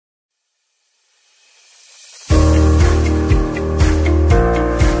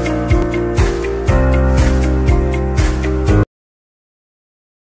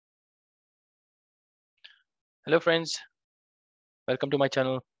Hello friends, welcome to my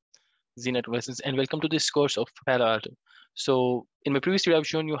channel Networks, and welcome to this course of Palo Alto. So in my previous video, I've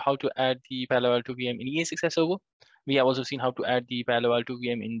shown you how to add the Palo Alto VM in EA6 server. We have also seen how to add the Palo Alto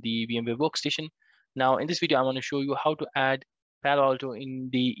VM in the VMware workstation. Now in this video, I want to show you how to add Palo Alto in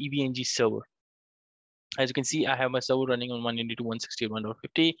the EVNG server. As you can see, I have my server running on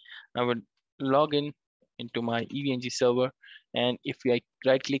 192.168.1.50. I will log in into my EVNG server, and if I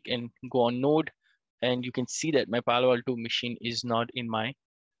right click and go on node, and you can see that my Palo Alto machine is not in my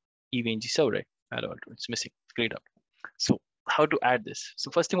EVNG server, right? Palo Alto, it's missing. It's grayed out. So how to add this? So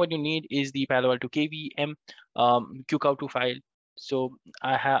first thing what you need is the Palo Alto KVM QCOW2 file. So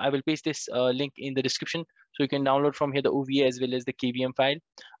I will paste this link in the description, so you can download from here the OVA as well as the KVM file.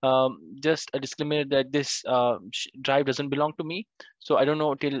 Just a disclaimer that this drive doesn't belong to me, so I don't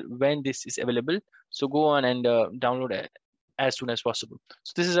know till when this is available. So go on and download it as soon as possible.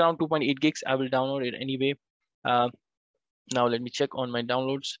 So this is around 2.8 gigs. I will download it anyway. Now let me check on my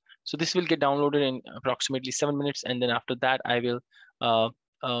downloads. So this will get downloaded in approximately 7 minutes, and then after that I will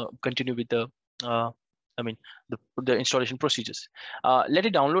continue with the the installation procedures. Let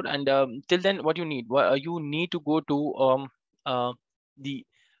it download, and till then what you need, you need to go to the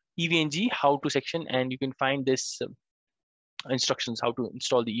EVNG how to section, and you can find this instructions how to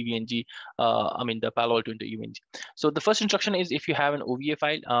install the EVNG, the Palo Alto into EVNG. So the first instruction is, if you have an OVA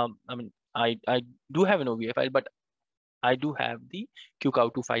file, I do have an OVA file, but I do have the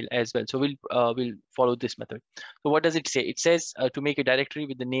QCOW2 file as well. So we'll follow this method. So what does it say? It says to make a directory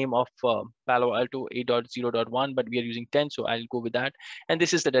with the name of Palo Alto 8.0.1, but we are using 10, so I'll go with that. And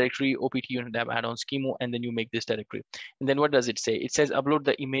this is the directory OPT unetlab add-on schemo, and then you make this directory. And then what does it say? It says upload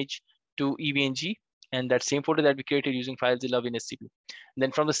the image to EVNG, and that same folder that we created using FileZilla WinSCP. And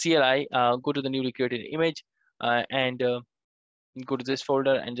then from the CLI, go to the newly created image and go to this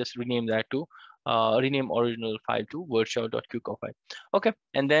folder and just rename that to rename original file to virtual.qcow file. Okay,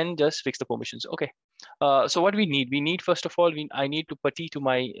 and then just fix the permissions. Okay, so what we need first of all, I need to putty to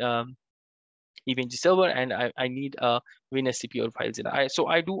my EVNG server, and I need a WinSCP or FileZilla. So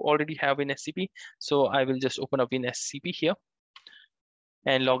I do already have WinSCP, so I will just open up WinSCP here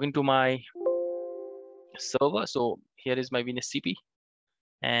and log into my server. So here is my WinSCP,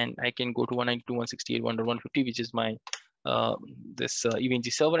 and I can go to 192.168.1.150, which is my this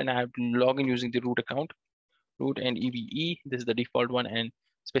EVNG server, and I have to log in using the root account, root and EVE. This is the default one, and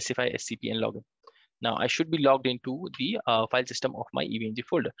specify SCP and login. Now I should be logged into the file system of my EVNG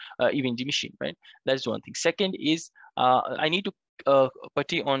folder, EVNG machine, right? That's one thing. Second is I need to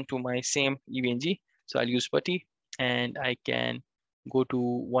putty onto my same EVNG. So I'll use putty, and I can go to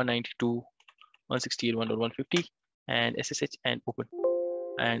 192.168.1.150 and SSH and open.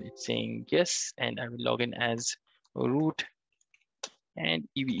 And it's saying yes, and I will log in as root and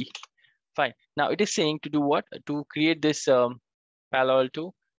EVE. Fine. Now it is saying to do what? To create this Palo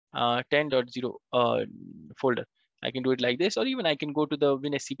Alto 10.0 folder. I can do it like this, or even I can go to the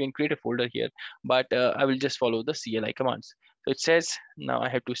WinSCP and create a folder here, but I will just follow the CLI commands. So it says now I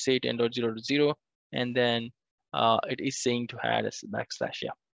have to say 10.0.0, and then it is saying to add a backslash,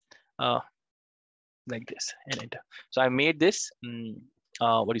 like this, and enter. So I made this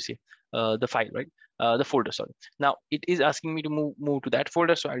what do you say, the file, right? The folder, sorry. Now it is asking me to move to that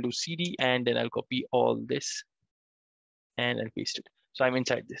folder, so I'll do CD, and then I'll copy all this and I'll paste it. So I'm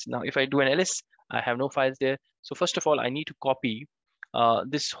inside this. Now if I do an ls, I have no files there. So first of all, I need to copy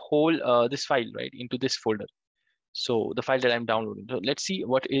this whole this file, right, into this folder. So the file that I'm downloading. So let's see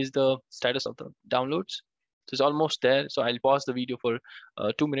what is the status of the downloads. So it's almost there. So I'll pause the video for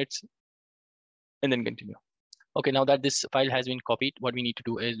 2 minutes and then continue. Okay, now that this file has been copied, what we need to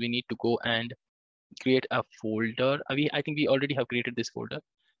do is we need to go and create a folder. I think we already have created this folder.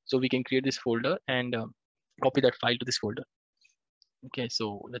 So we can create this folder and copy that file to this folder. Okay,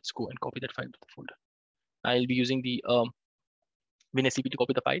 so let's go and copy that file to the folder. I'll be using the WinSCP to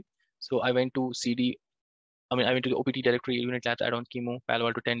copy the file. So I went to CD, I went to the OPT directory, unetlab add-on schemo, Palo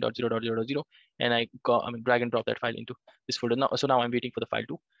Alto 10.0.0.0, and I drag and drop that file into this folder. Now, so now I'm waiting for the file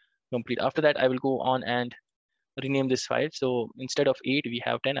to complete. After that, I will go on and rename this file. So instead of 8, we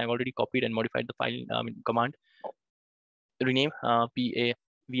have 10. I've already copied and modified the file command. Rename PAVMKVM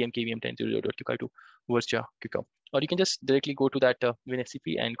 10.0.qcow to virtual.qcow. Or you can just directly go to that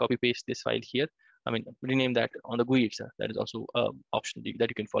WinSCP and copy paste this file here. Rename that on the GUI itself. That is also option that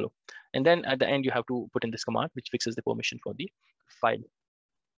you can follow. And then at the end, you have to put in this command, which fixes the permission for the file.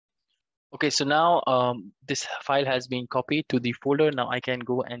 Okay, so now this file has been copied to the folder. Now I can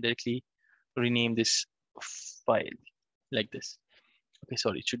go and directly rename this file like this. Okay,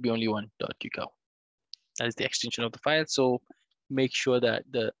 sorry, it should be only one.qcow. That is the extension of the file. So make sure that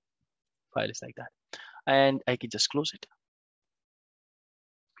the file is like that. and I can just close it.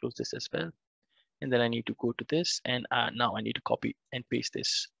 Close this as well. And then I need to go to this, and now I need to copy and paste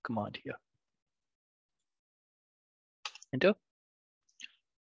this command here. Enter.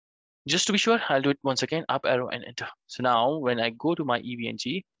 Just to be sure, I'll do it once again, up arrow and enter. So now when I go to my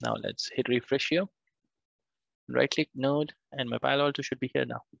EVNG, now let's hit refresh here. Right click node, and my Palo Alto should be here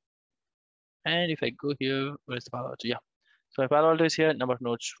now. And if I go here, where's the Palo Alto? Yeah. So my Palo Alto is here, number of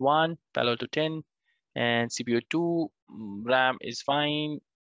nodes 1, Palo Alto 10, and CPU 2, RAM is fine,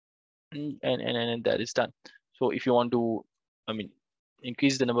 and that is done. So if you want to,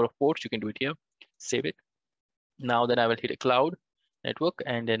 increase the number of ports, you can do it here. Save it. Now then I will hit a cloud network,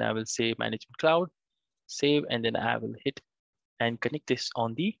 and then I will say management cloud, save, and then I will hit and connect this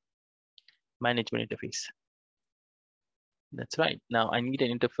on the management interface. That's right. Now I need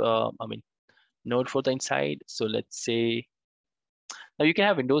an node for the inside. So let's say, now you can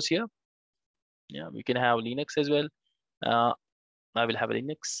have Windows here. Yeah, we can have Linux as well. I will have a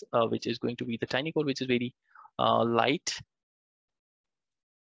Linux, which is going to be the tiny code, which is very light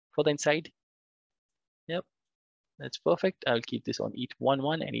for the inside. Yep, that's perfect. I'll keep this on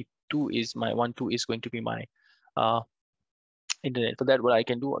ETH11, and ETH2 is my 1.2 is going to be my internet. For that, what I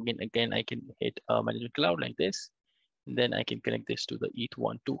can do again, I can hit management cloud like this, and then I can connect this to the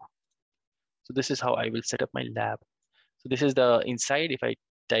ETH12. So this is how I will set up my lab. So this is the inside. If I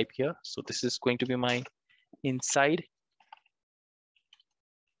type here, so this is going to be my inside,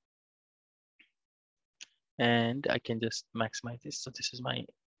 and I can just maximize this. So this is my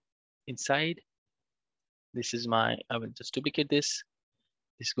inside. This is my, I will just duplicate this.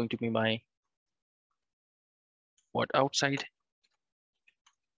 This is going to be my outside.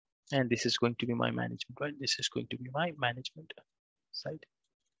 And this is going to be my management, right? This is going to be my management side.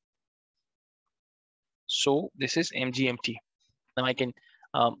 So this is MGMT. Now I can,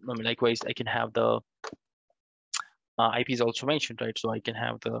 likewise, I can have the IPs also mentioned, right? So I can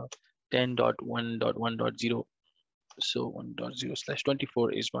have the 10.1.1.0. So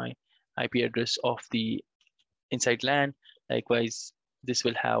 1.0/24 is my IP address of the inside LAN. Likewise, this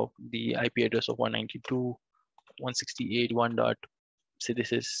will have the IP address of 192.168.1. Say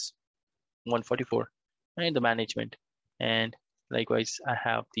this is 144, and the management. And likewise, I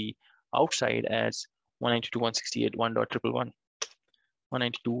have the outside as 192.168.1.111.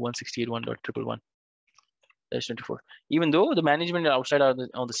 192.168.1.111. That's 24. Even though the management and outside are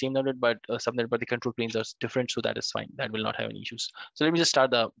on the same network, but subnet, but the control planes are different, so that is fine. That will not have any issues. So let me just start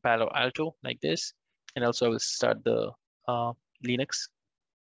the Palo Alto like this, and also I will start the Linux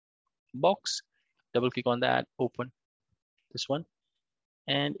box. Double click on that, open this one.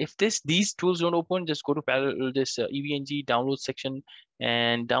 And if these tools don't open, just go to this EVNG download section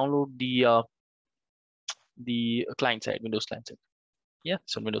and download the client side, Windows client side. Yeah,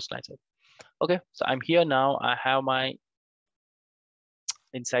 so Windows client side. Okay, so I'm here now. I have my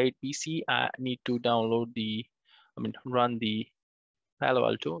inside PC. I need to download run the Palo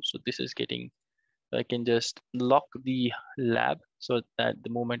Alto. So this is getting, I can just lock the lab so that the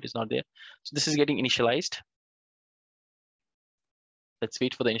movement is not there. So this is getting initialized. Let's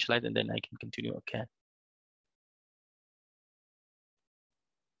wait for the initialize, and then I can continue. Okay.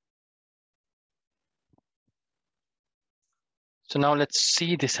 So now let's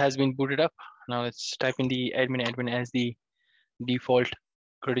see, this has been booted up. Now let's type in the admin as the default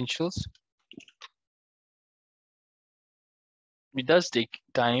credentials. It does take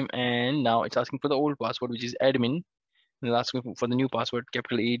time, and now it's asking for the old password, which is admin. And it's asking for the new password,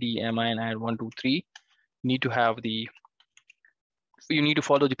 capital ADMIN and 123. Need to have the, you need to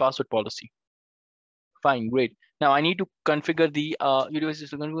follow the password policy. Fine, great. Now I need to configure the device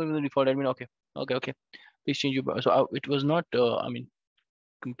is configure the default admin. Okay. Please change your, so it was not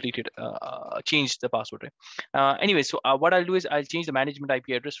completed, changed the password, right? Anyway, so what I'll do is I'll change the management IP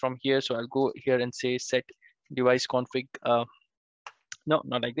address from here. So I'll go here and say set device config. No,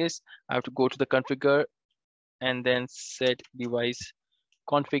 not like this. I have to go to the configure and then set device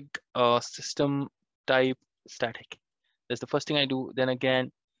config system type static. That's the first thing I do. Then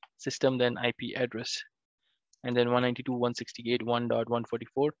again, system, then IP address, and then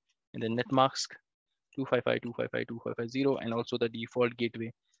 192.168.1.144, and then netmask 255.255.255.0, and also the default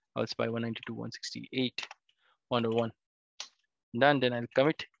gateway also by 192.168.1.1. Done. Then I'll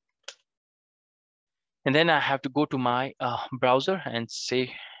commit, and then I have to go to my browser and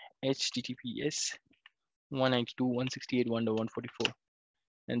say HTTPS 192.168.1.144,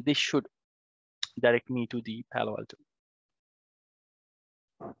 and this should direct me to the Palo Alto.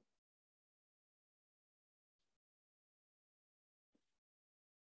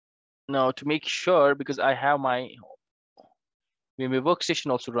 Now to make sure, because I have my We have a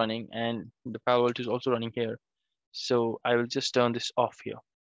workstation also running, and the Palo Alto is also running here. So I will just turn this off here.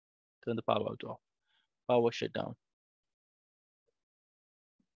 Turn the Palo Alto off. Power shutdown.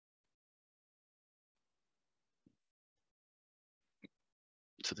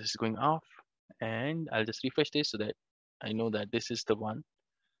 So this is going off, and I'll just refresh this so that I know that this is the one.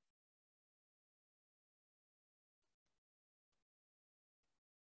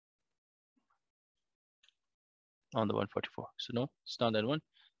 On the 144. So no, it's not that one.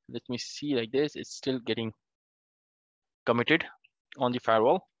 Let me see like this. It's still getting committed on the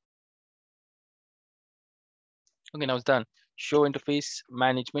firewall. Okay, now it's done. Show interface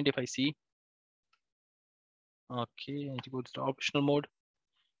management. If I see, okay, I need to go to the optional mode.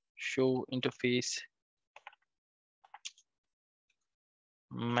 Show interface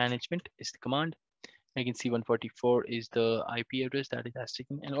management is the command. I can see 144 is the IP address that it has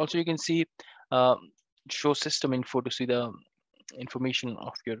taken, and also you can see show system info to see the information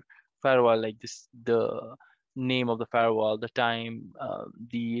of your firewall, like this, the name of the firewall, the time,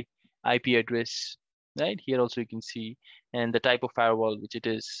 the IP address, right? Here also you can see, and the type of firewall, which it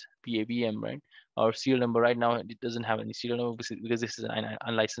is, PAVM, right? Or serial number. Right now it doesn't have any serial number because this is an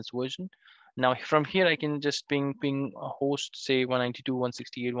unlicensed version. Now from here I can just ping a host, say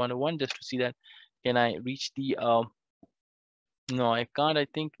 192.168.101, just to see that can I reach the no, I can't. I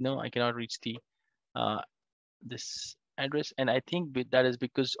think no, I cannot reach the this address, and I think that is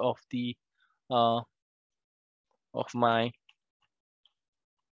because of the of my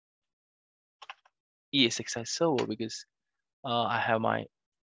ESXi server, because I have my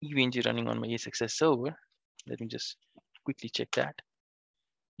EVNG running on my ESXi server. Let me just quickly check that.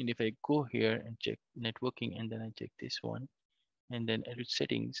 And if I go here and check networking, and then I check this one, and then edit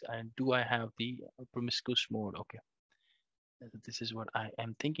settings, and do I have the promiscuous mode? Okay, this is what I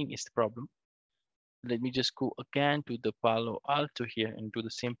am thinking is the problem. Let me just go again to the Palo Alto here and do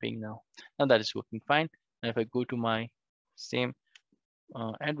the same thing now. Now that is working fine. And if I go to my same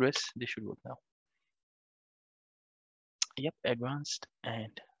address, this should work now. Yep, advanced,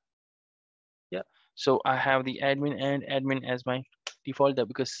 and yeah. So I have the admin and admin as my default there,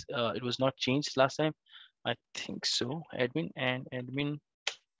 because it was not changed last time. I think so. Admin and admin.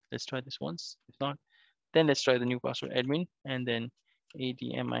 Let's try this once. If not, then let's try the new password, admin, and then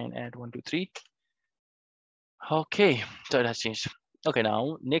ADMI and add 123. Okay, so it has changed. Okay,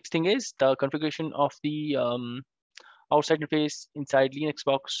 now next thing is the configuration of the outside interface inside Linux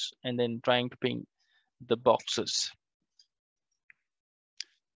box, and then trying to ping the boxes.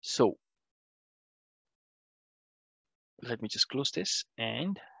 So let me just close this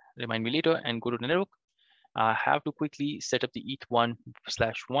and remind me later and go to the network. I have to quickly set up the ETH1/1.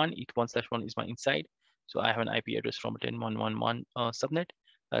 ETH1/1 is my inside. So I have an IP address from 10.1.1.1 subnet.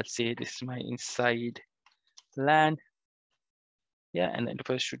 Let's say this is my inside LAN. Yeah, and the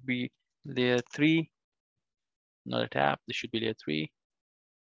interface should be layer 3, not a tab. This should be layer 3.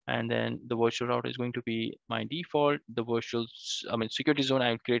 And then the virtual router is going to be my default. The security zone,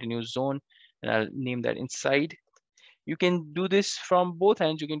 I'll create a new zone and I'll name that inside. You can do this from both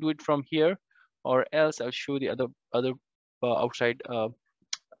ends. You can do it from here, or else I'll show the other outside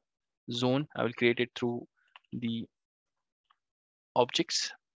zone. I will create it through the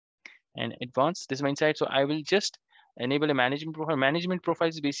objects and advanced. This is my inside. So I will just enable a management profile. Management profile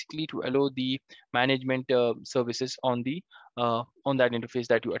is basically to allow the management services on the on that interface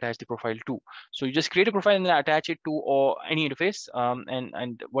that you attach the profile to. So you just create a profile and then attach it to or any interface,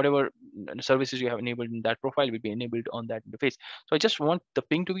 and whatever services you have enabled in that profile will be enabled on that interface. So I just want the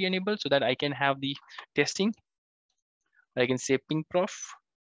ping to be enabled so that I can have the testing. I can say ping prof.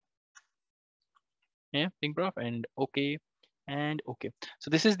 Yeah, ping prof, and okay, and okay. So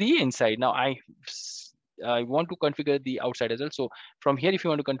this is the inside. Now I want to configure the outside as well. So from here, if you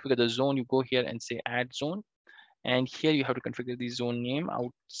want to configure the zone, you go here and say add zone. And here you have to configure the zone name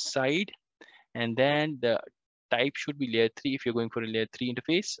outside. And then the type should be layer 3 if you're going for a layer 3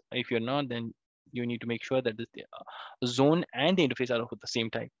 interface. If you're not, then you need to make sure that the zone and the interface are of the same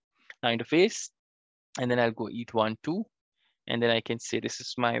type. Now interface, and then I'll go ETH1/2. And then I can say this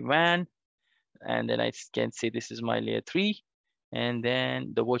is my WAN. And then I can say this is my layer 3. And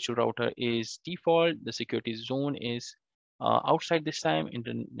then the virtual router is default. The security zone is outside this time, and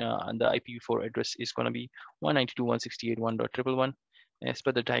the IPv4 address is going to be 192.168.1.111 as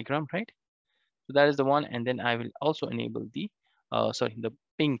per the diagram, right? So that is the one. And then I will also enable the the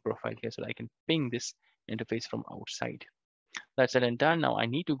ping profile here, so I can ping this interface from outside. That's it and done. Now I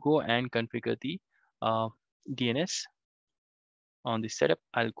need to go and configure the DNS on the setup.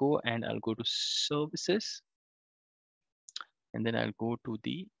 I'll go to services, and then I'll go to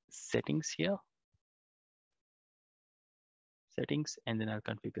the settings here. settings, and then I'll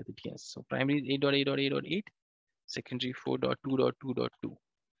configure the DNS. So primary is 8.8.8.8, secondary 4.2.2.2.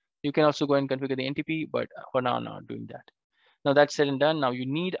 You can also go and configure the NTP, but for now, I'm not doing that. Now that's said and done. Now you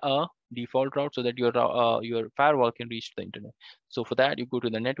need a default route so that your firewall can reach the internet. So for that, you go to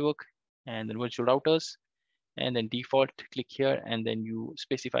the network and then virtual routers, and then default, click here, and then you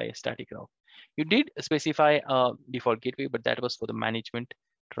specify a static route. You did specify a default gateway, but that was for the management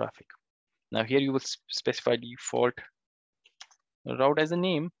traffic. Now here you will specify default route as a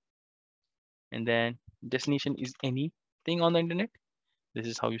name, and then destination is anything on the internet. This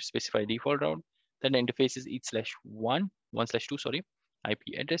is how you specify default route. Then the interface is 1/2, sorry, IP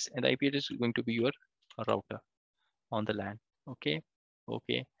address, and the IP address is going to be your router on the LAN. Okay,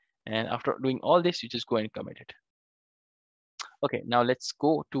 okay. And after doing all this, you just go and commit it. Okay, now let's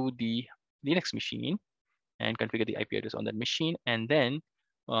go to the Linux machine and configure the IP address on that machine, and then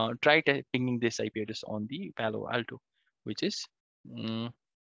try pinging this IP address on the Palo Alto, which is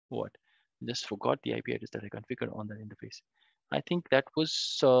what? Just forgot the IP address that I configured on the interface. I think that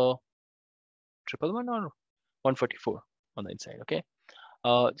was 111 or 144 on the inside. Okay,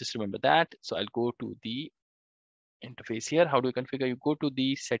 just remember that. So I'll go to the interface here. How do you configure? You go to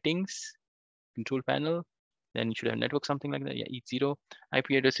the settings control panel. Then you should have network, something like that. Yeah, E0.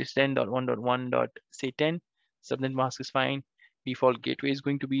 IP address is 10.1.1.say10. Subnet mask is fine. Default gateway is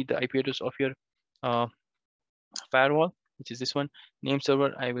going to be the IP address of your firewall, which is this one. Name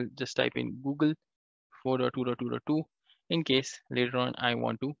server, I will just type in Google 4.2.2.2 in case later on I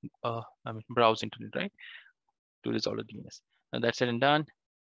want to browse internet, right, to resolve the DNS. Now that's said and done.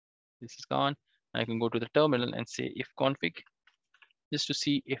 This is gone. I can go to the terminal and say if config, just to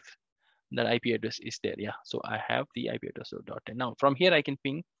see if that IP address is there. Yeah, so I have the IP address of .10. Now from here I can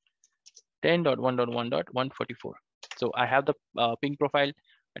ping 10.1.1.144. So I have the ping profile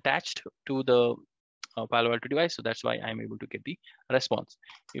attached to the Palo Alto device, so that's why I'm able to get the response.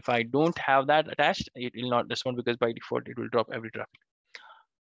 If I don't have that attached, it will not respond because by default it will drop every traffic.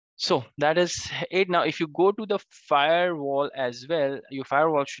 So that is it. Now if you go to the firewall as well, your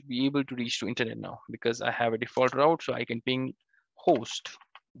firewall should be able to reach to internet now, because I have a default route, so I can ping host.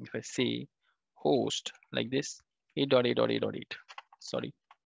 If I say host like this, 8.8.8.8, sorry,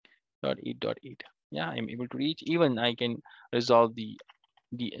 8.8. Yeah, I'm able to reach. Even I can resolve the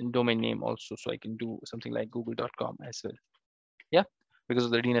domain name also, so I can do something like google.com as well. Yeah, because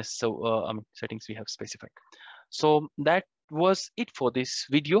of the DNS settings we have specified. So that was it for this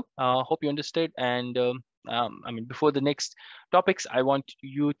video. Hope you understood. And before the next topics, I want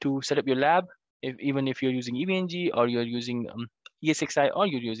you to set up your lab, even if you're using EVNG or you're using ESXi or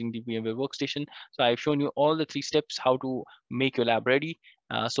you're using the VMware workstation. So I've shown you all the 3 steps how to make your lab ready,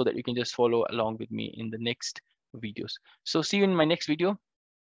 so that you can just follow along with me in the next videos. So see you in my next video.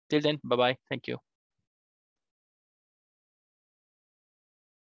 Till then, bye-bye. Thank you.